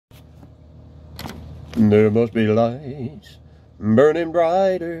There must be lights burning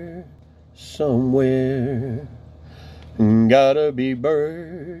brighter somewhere. Gotta be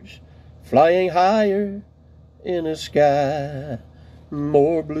birds flying higher in a sky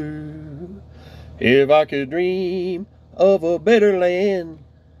more blue. If I could dream of a better land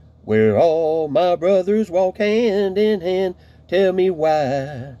where all my brothers walk hand in hand, tell me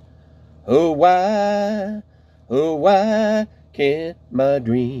why, oh why can't my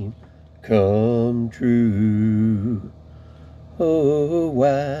dream come true? Oh,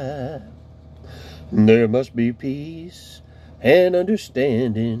 why? There must be peace and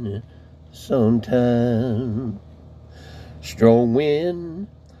understanding sometime. Strong wind,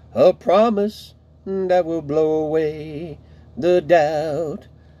 a promise that will blow away the doubt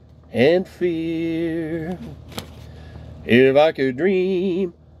and fear. If I could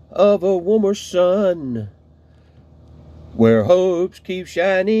dream of a warmer sun where hopes keep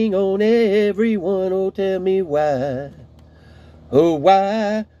shining on everyone, oh tell me why, oh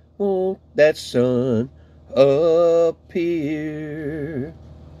why won't that sun appear?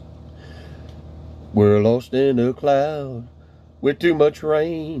 We're lost in a cloud with too much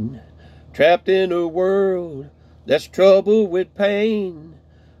rain, trapped in a world that's troubled with pain.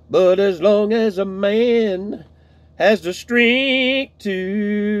 But as long as a man has the strength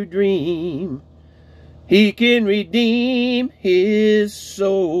to dream, he can redeem his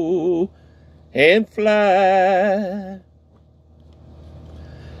soul and fly.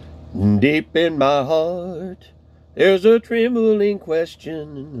 Deep in my heart, there's a trembling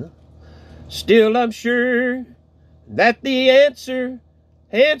question. Still I'm sure that the answer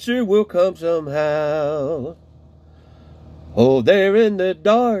will come somehow. Oh, there in the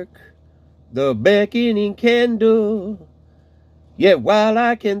dark, the beckoning candle. Yet while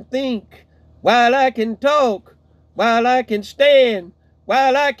I can think, while I can talk, while I can stand,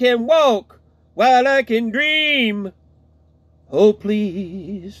 while I can walk, while I can dream, oh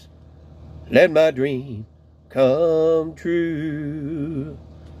please, let my dream come true.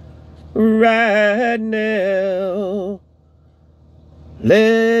 Right now,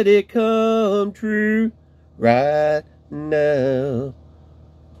 let it come true. Right now,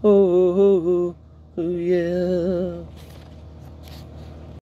 oh yeah.